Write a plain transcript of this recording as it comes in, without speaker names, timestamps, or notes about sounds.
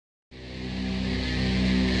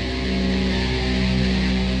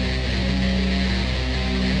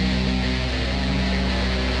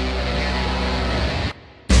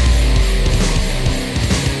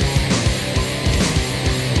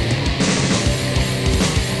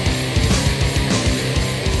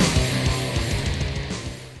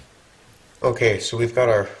Okay, so we've got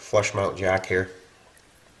our flush mount jack here,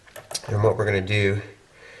 and what we're going to do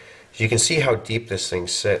is, you can see how deep this thing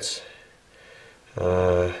sits.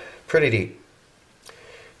 Pretty deep,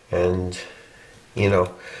 and you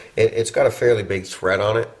know, it's got a fairly big thread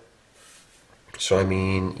on it. So I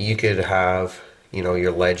mean, you could have, you know,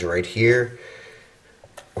 your ledge right here,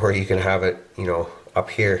 or you can have it, you know, up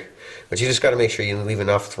here. But you just got to make sure you leave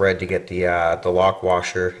enough thread to get the lock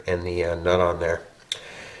washer and the nut on there.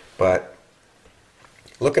 But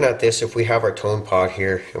looking at this, if we have our tone pod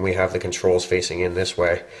here and we have the controls facing in this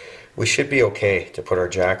way, we should be okay to put our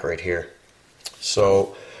jack right here.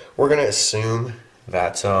 So we're going to assume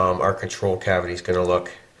that our control cavity is going to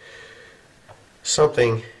look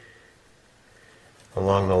something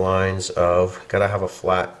along the lines of, gotta have a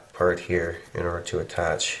flat part here in order to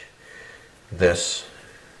attach this.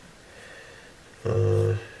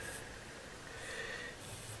 You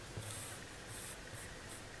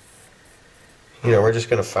know, we're just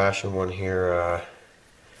gonna fashion one here.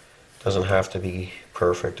 Doesn't have to be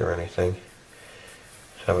perfect or anything.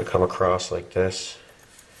 Have it come across like this,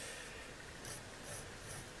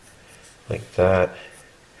 like that.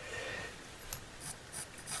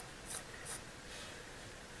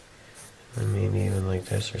 And maybe even like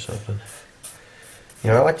this or something. You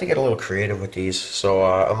know, I like to get a little creative with these, so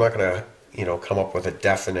I'm not gonna, you know, come up with a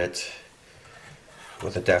definite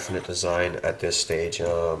design at this stage.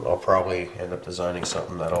 I'll probably end up designing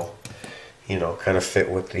something that'll, you know, kind of fit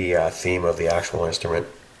with the theme of the actual instrument.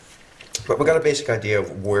 But we got a basic idea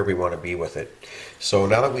of where we want to be with it. So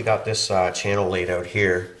now that we got this channel laid out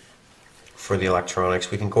here for the electronics,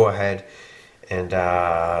 we can go ahead and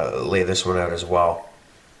lay this one out as well.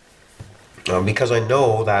 Because I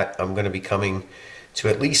know that I'm going to be coming to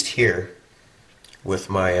at least here with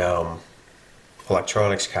my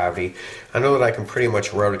electronics cavity, I know that I can pretty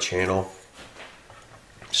much route a channel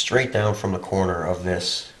straight down from the corner of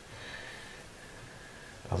this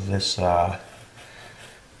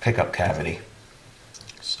pickup cavity.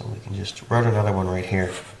 So we can just route another one right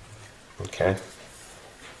here. Okay.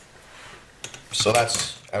 So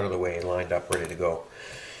that's out of the way, lined up, ready to go.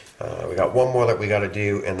 We got one more that we got to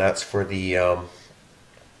do, and that's for the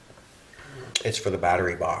it's for the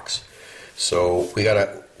battery box. So we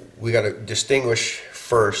gotta distinguish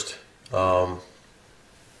first how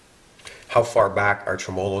far back our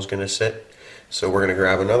tremolo is going to sit. So we're going to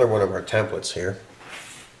grab another one of our templates here,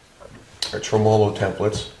 our tremolo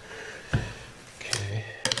templates. Okay,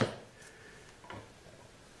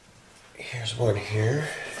 here's one here.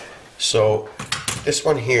 So this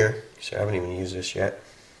one here, so I haven't even used this yet.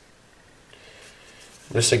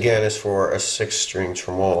 This again is for a 6-string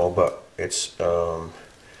tremolo, but it's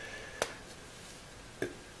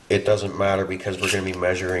it doesn't matter because we're going to be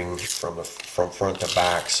measuring from front to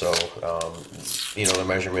back. So you know, the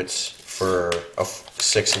measurements for a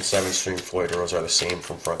 6 and 7-string Floyd Rose are the same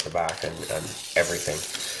from front to back and everything.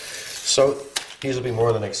 So these will be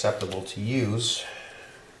more than acceptable to use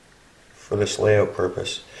for this layout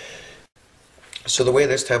purpose. So the way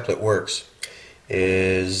this template works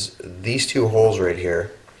is these two holes right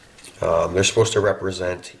here, they're supposed to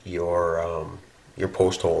represent your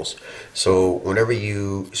post holes. So whenever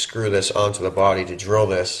you screw this onto the body to drill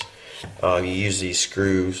this, you use these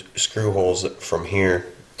screw holes from here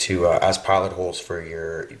to as pilot holes for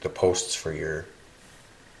the posts for your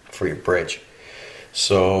bridge.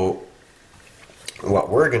 So what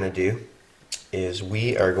we're going to do is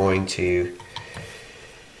we are going to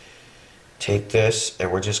take this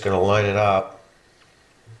and we're just going to line it up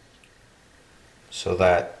so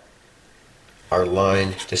that our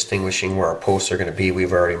line distinguishing where our posts are going to be,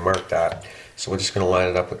 we've already marked that. So we're just going to line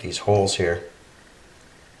it up with these holes here.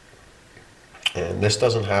 And this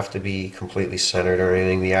doesn't have to be completely centered or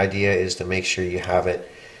anything. The idea is to make sure you have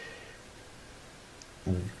it,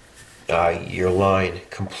 your line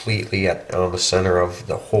completely on the center of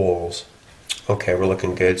the holes. Okay, we're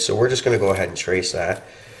looking good. So we're just going to go ahead and trace that.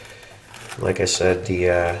 Like I said,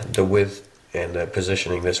 the width and the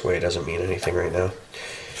positioning this way doesn't mean anything right now.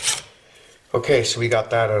 Okay, so we got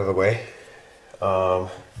that out of the way. Now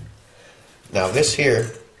this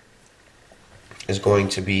here is going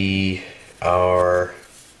to be our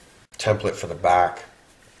template for the back.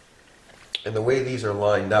 And the way these are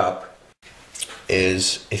lined up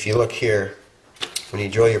is, if you look here, when you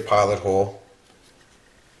drill your pilot hole,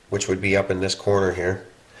 which would be up in this corner here,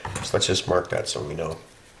 so let's just mark that so we know.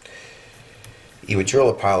 You would drill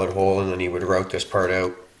a pilot hole and then you would route this part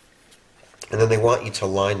out, and then they want you to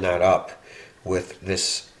line that up with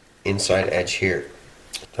this inside edge here.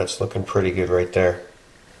 That's looking pretty good right there.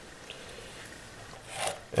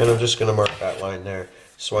 And I'm just going to mark that line there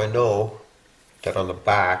so I know that on the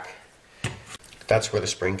back that's where the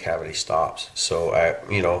spring cavity stops. So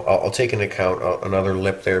I'll take into account another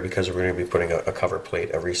lip there because we're going to be putting a cover plate,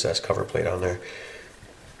 a recessed cover plate on there.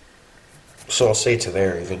 So I'll say to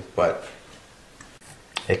there even, but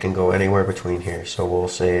it can go anywhere between here. So we'll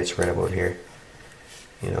say it's right about here,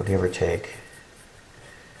 give or take.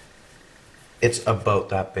 It's about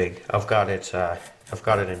that big. I've got it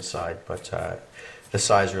inside, but the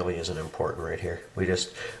size really isn't important right here.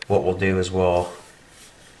 What we'll do is we'll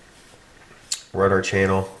route our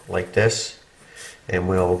channel like this, and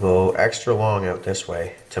we'll go extra long out this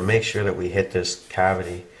way to make sure that we hit this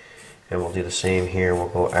cavity, and we'll do the same here. We'll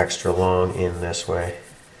go extra long in this way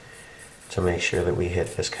to make sure that we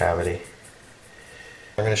hit this cavity.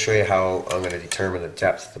 I'm going to show you how I'm going to determine the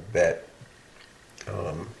depth of the bit.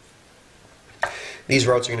 These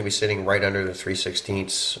routs are going to be sitting right under the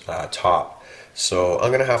 3/16 top, so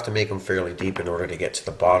I'm going to have to make them fairly deep in order to get to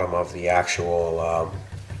the bottom of the actual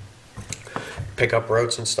pickup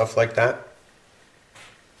routs and stuff like that.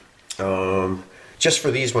 Just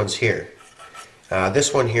for these ones here.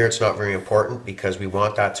 This one here, it's not very important because we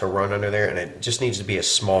want that to run under there, and it just needs to be a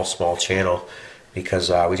small channel because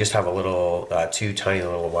we just have a little, two tiny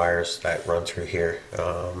little wires that run through here,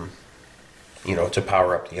 to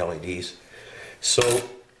power up the LEDs. So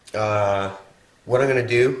what I'm going to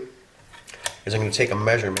do is I'm going to take a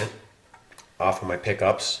measurement off of my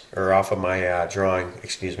pickups, or off of my drawing,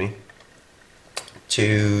 excuse me,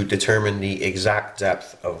 to determine the exact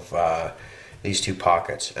depth of these two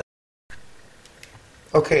pockets.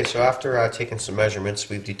 Okay, so after taking some measurements,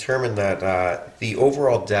 we've determined that the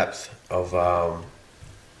overall depth of our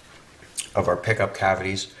pickup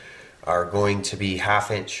cavities are going to be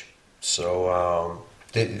 1/2 inch. So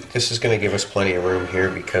this is going to give us plenty of room here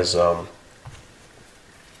because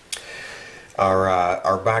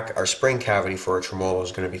our spring cavity for our tremolo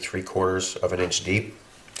is going to be 3/4 of an inch deep.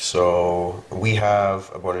 So we have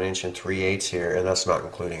about 1 3/8 inches here, and that's not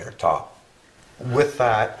including our top. With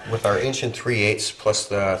that, with our 1 3/8 inches plus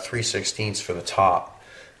the 3/16 for the top,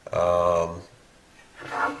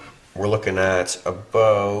 we're looking at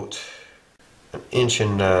about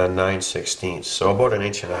 1 9/16, so about 1.5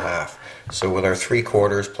 inches. So with our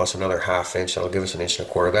 3/4 plus another 1/2 inch, that'll give us 1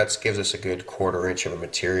 1/4 inches. That gives us a good 1/4 inch of a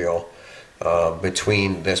material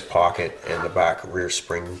between this pocket and the back rear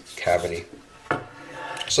spring cavity.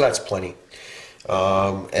 So that's plenty.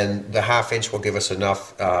 And the 1/2 inch will give us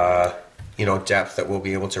enough depth that we'll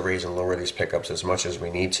be able to raise and lower these pickups as much as we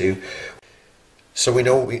need to. So we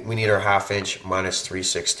know we need our 1/2 inch minus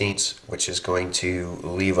 3/16, which is going to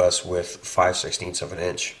leave us with 5/16 of an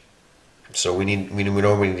inch. So we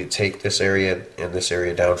know we need to take this area and this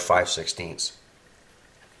area down 5/16.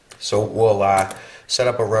 So we'll set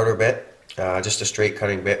up a router bit, just a straight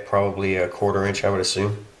cutting bit, probably 1/4 inch I would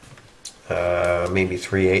assume, maybe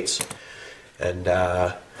 3/8, and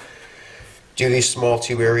do these small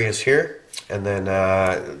tube areas here. And then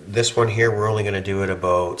this one here, we're only going to do it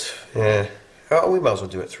about, we might as well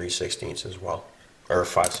do it 3/16 as well, or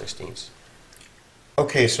 5/16.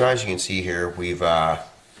 Okay, so as you can see here, we've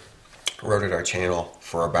routed our channel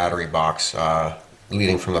for our battery box,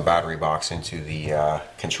 leading from the battery box into the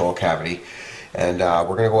control cavity. And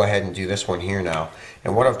we're going to go ahead and do this one here now.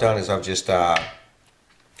 And what I've done is I've just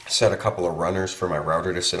set a couple of runners for my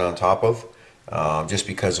router to sit on top of, just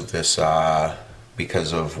because of this,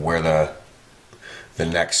 because of where the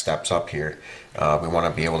neck steps up here. We want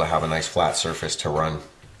to be able to have a nice flat surface to run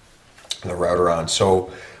the router on. So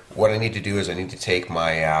what I need to do is I need to take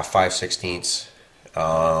my 5/16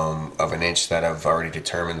 of an inch that I've already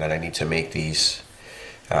determined that I need to make these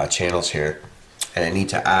channels here, and I need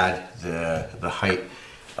to add the height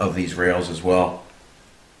of these rails as well,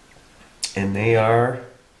 and they are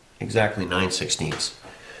exactly 9/16.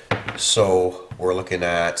 So we're looking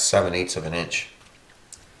at 7/8 of an inch.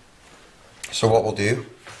 So what we'll do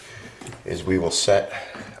is we will set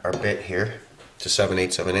our bit here to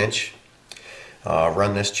 7/8 of an inch,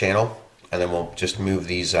 run this channel, and then we'll just move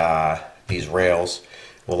these rails.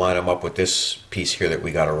 We'll line them up with this piece here that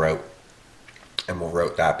we got to route, and we'll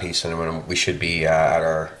route that piece, and then we should be at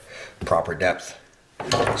our proper depth.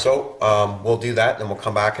 So we'll do that, and then we'll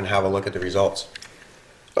come back and have a look at the results.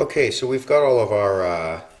 Okay, so we've got all of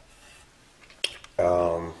our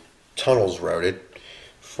tunnels routed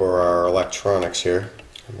for our electronics here.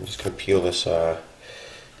 I'm just going to peel this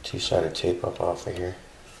two-sided tape up off of here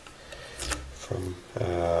from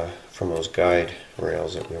those guide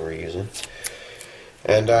rails that we were using.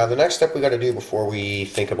 And the next step we got to do before we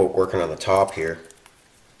think about working on the top here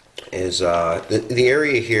is the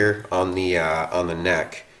area here on the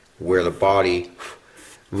neck where the body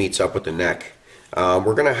meets up with the neck.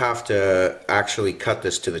 We're going to have to actually cut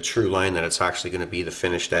this to the true line that it's actually going to be the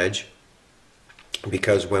finished edge,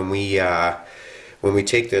 because when we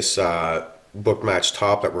take this book match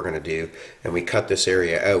top that we're going to do and we cut this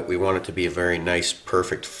area out, we want it to be a very nice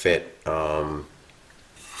perfect fit.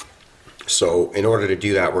 So in order to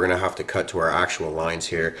do that, we're going to have to cut to our actual lines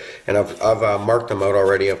here, and I've marked them out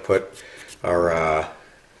already. I've put our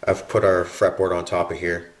fretboard on top of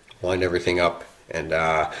here, lined everything up, and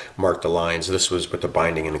marked the lines. This was with the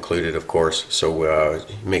binding included, of course, so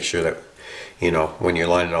make sure that, you know, when you're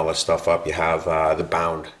lining all this stuff up, you have the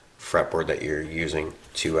bound fretboard that you're using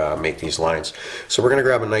to make these lines. So we're going to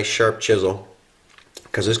grab a nice sharp chisel,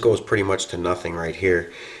 because this goes pretty much to nothing right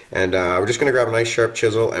here, and we're just going to grab a nice sharp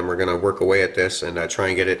chisel, and we're going to work away at this and try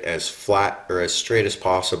and get it as flat or as straight as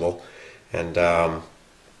possible, and then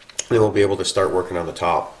we'll be able to start working on the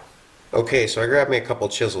top. Okay, so I grabbed me a couple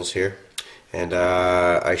chisels here, and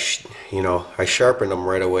I sharpened them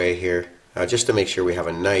right away here, just to make sure we have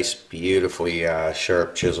a nice, beautifully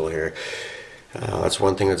sharp chisel here. That's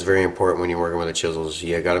one thing that's very important when you're working with the chisels.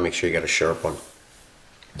 You got to make sure you got a sharp one.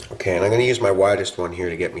 Okay, and I'm going to use my widest one here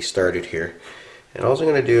to get me started here. And all I'm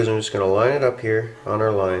going to do is I'm just going to line it up here on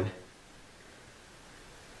our line.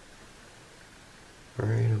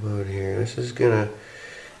 Right about here. This is going to,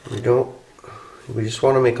 we just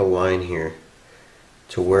want to make a line here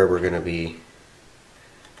to where we're going to be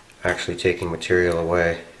actually taking material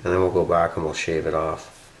away. And then we'll go back and we'll shave it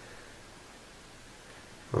off.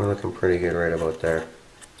 We're looking pretty good right about there.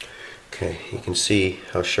 Okay, you can see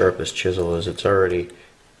how sharp this chisel is. It's already,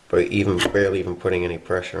 but barely even putting any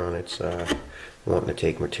pressure on it, it's wanting to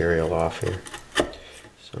take material off here.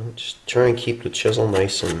 So just try and keep the chisel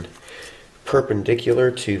nice and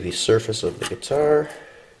perpendicular to the surface of the guitar,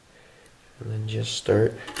 and then just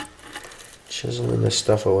start chiseling this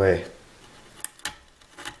stuff away.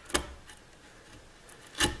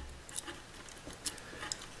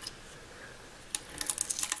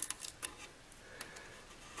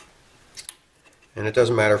 And it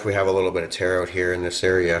doesn't matter if we have a little bit of tear out here in this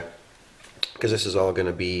area, because this is all going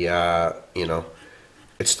to be, you know,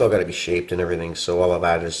 it's still got to be shaped and everything, so all of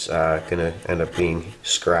that is going to end up being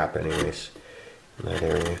scrap anyways in that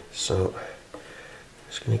area. So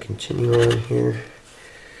just going to continue on here,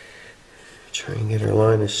 try and get our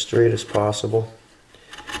line as straight as possible.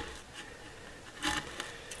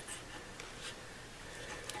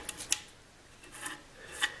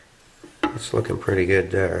 It's looking pretty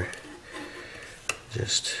good there.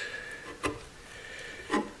 Just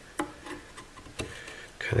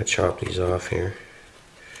kind of chop these off here.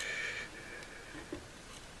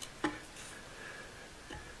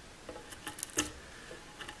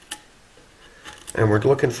 And we're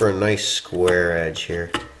looking for a nice square edge here.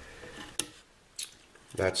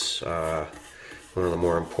 That's one of the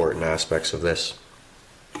more important aspects of this.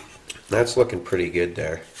 That's looking pretty good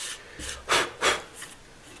there.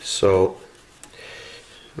 So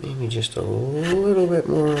maybe just a little bit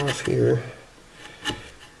more off here,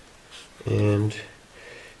 and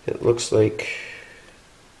it looks like,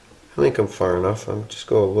 I think I'm far enough. I'll just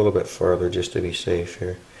go a little bit farther just to be safe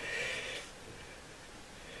here.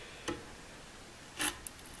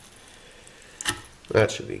 That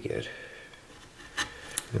should be good.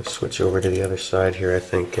 I'll switch over to the other side here, I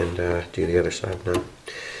think, and do the other side now.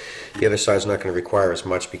 The other side's not going to require as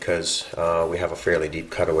much because we have a fairly deep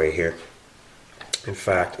cutaway here. In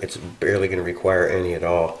fact, it's barely going to require any at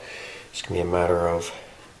all. It's going to be a matter of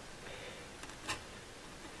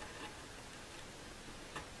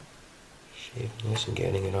shaving this and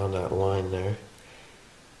getting it on that line there.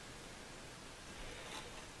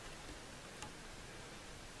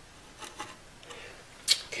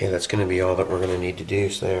 Okay, that's going to be all that we're going to need to do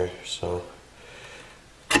there. So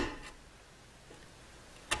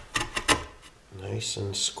nice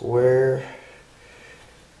and square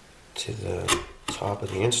to the top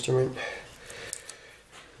of the instrument.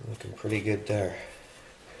 Looking pretty good there.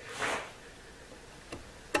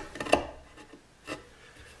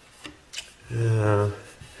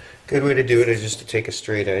 Good way to do it is just to take a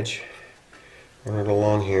straight edge, run it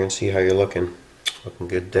along here and see how you're looking. Looking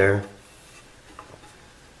good there.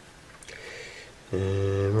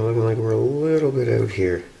 And we're looking like we're a little bit out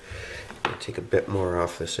here. I'll take a bit more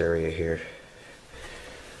off this area here.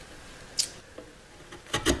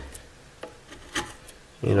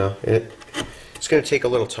 You know, it's going to take a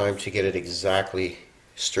little time to get it exactly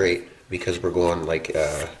straight because we're going like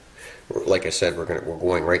I said, we're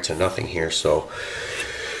going right to nothing here. So,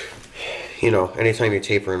 you know, anytime you're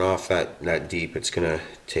tapering off that deep, it's going to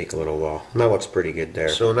take a little while. And that looks pretty good there.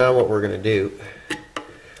 So now what we're going to do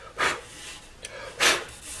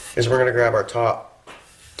is we're going to grab our top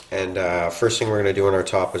And first thing we're going to do on our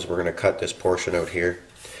top is we're going to cut this portion out here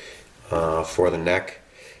for the neck.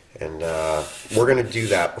 And we're going to do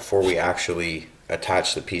that before we actually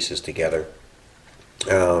attach the pieces together.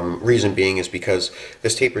 Reason being is because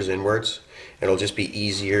this tapers inwards. It'll just be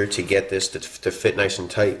easier to get this to fit nice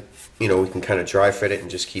and tight. You know, we can kind of dry fit it and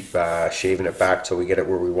just keep shaving it back till we get it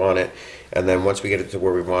where we want it. And then once we get it to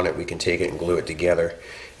where we want it, we can take it and glue it together.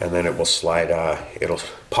 And then it will slide, it'll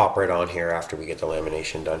pop right on here after we get the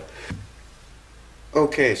lamination done.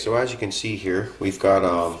 Okay, so as you can see here, we've got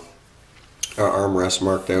our armrest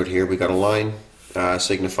marked out here. We got a line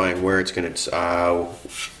signifying where it's going to,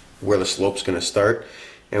 where the slope's going to start,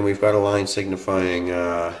 and we've got a line signifying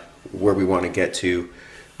where we want to get to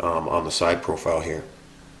on the side profile here.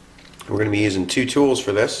 We're going to be using two tools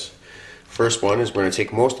for this. First one is we're going to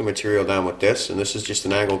take most of the material down with this, and this is just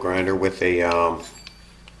an angle grinder with a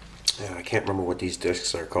I can't remember what these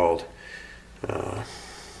discs are called. I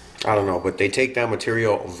don't know, but they take down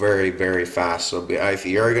material very, very fast. So if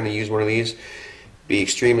you are going to use one of these, be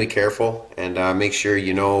extremely careful and make sure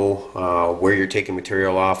you know where you're taking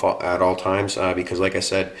material off at all times, because like I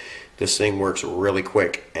said, this thing works really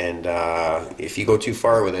quick, and if you go too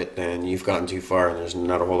far with it, then you've gotten too far and there's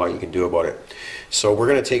not a whole lot you can do about it. So we're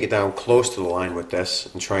going to take it down close to the line with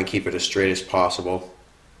this and try and keep it as straight as possible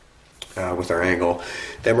with our angle.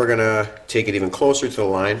 Then we're going to take it even closer to the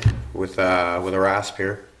line with a rasp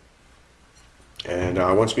here. And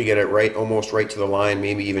once we get it right, almost right to the line,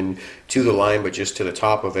 maybe even to the line, but just to the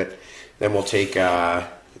top of it, then we'll take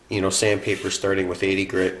you know, sandpaper starting with 80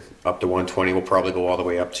 grit up to 120. We'll probably go all the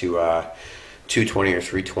way up to 220 or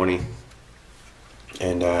 320,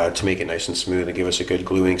 and to make it nice and smooth and give us a good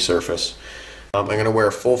gluing surface. I'm going to wear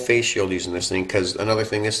a full face shield using this thing, because another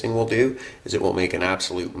thing this thing will do is it will make an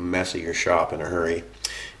absolute mess of your shop in a hurry,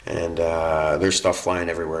 and there's stuff flying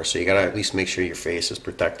everywhere, so you got to at least make sure your face is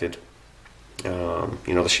protected.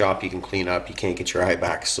 You know, the shop you can clean up, you can't get your eye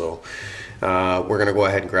back, so we're going to go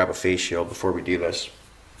ahead and grab a face shield before we do this.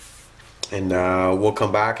 And we'll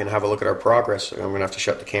come back and have a look at our progress. I'm going to have to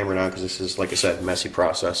shut the camera down because this is, like I said, a messy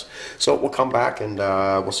process. So we'll come back and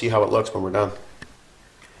we'll see how it looks when we're done.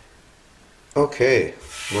 Okay,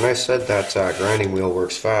 when I said that grinding wheel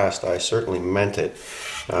works fast, I certainly meant it.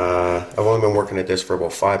 I've only been working at this for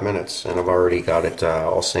about 5 minutes, and I've already got it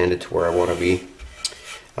all sanded to where I want to be.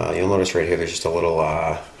 You'll notice right here there's just a little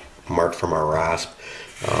mark from our rasp.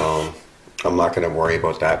 I'm not going to worry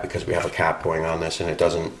about that because we have a cap going on this, and it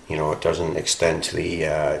doesn't, you know, it doesn't extend to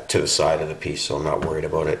the side of the piece, so I'm not worried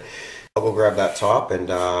about it. I'll go grab that top and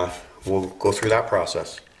we'll go through that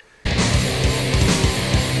process.